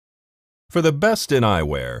For the best in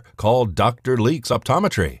eyewear, call Dr. Leeks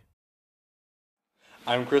Optometry.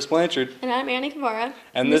 I'm Chris Blanchard. And I'm Annie Kavara.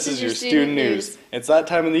 And this is your student news. It's that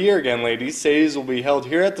time of the year again, ladies. Say's will be held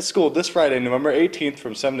here at the school this Friday, November 18th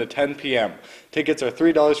from 7 to 10 p.m. Tickets are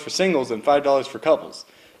 $3 for singles and $5 for couples.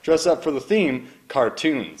 Dress up for the theme,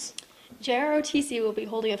 cartoons. JROTC will be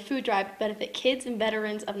holding a food drive to benefit kids and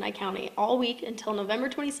veterans of Nye County all week until November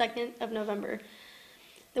 22nd of November.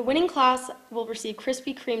 The winning class will receive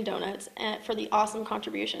Krispy Kreme donuts for the awesome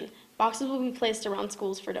contribution. Boxes will be placed around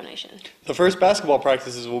schools for donation. The first basketball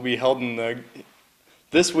practices will be held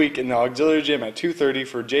this week in the auxiliary gym at 2:30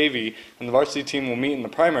 for JV, and the varsity team will meet in the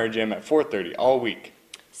primary gym at 4:30 all week.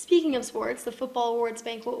 Speaking of sports, the football awards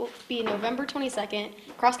banquet will be November 22nd.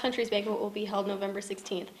 Cross country's banquet will be held November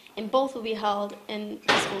 16th, and both will be held in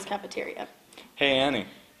the school's cafeteria. Hey, Annie.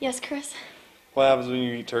 Yes, Chris? What happens when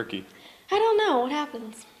you eat turkey? I don't know. What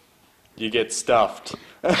happens? You get stuffed.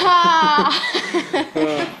 Ha!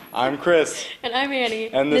 I'm Chris. And I'm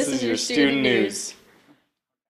Annie. And this is your student news.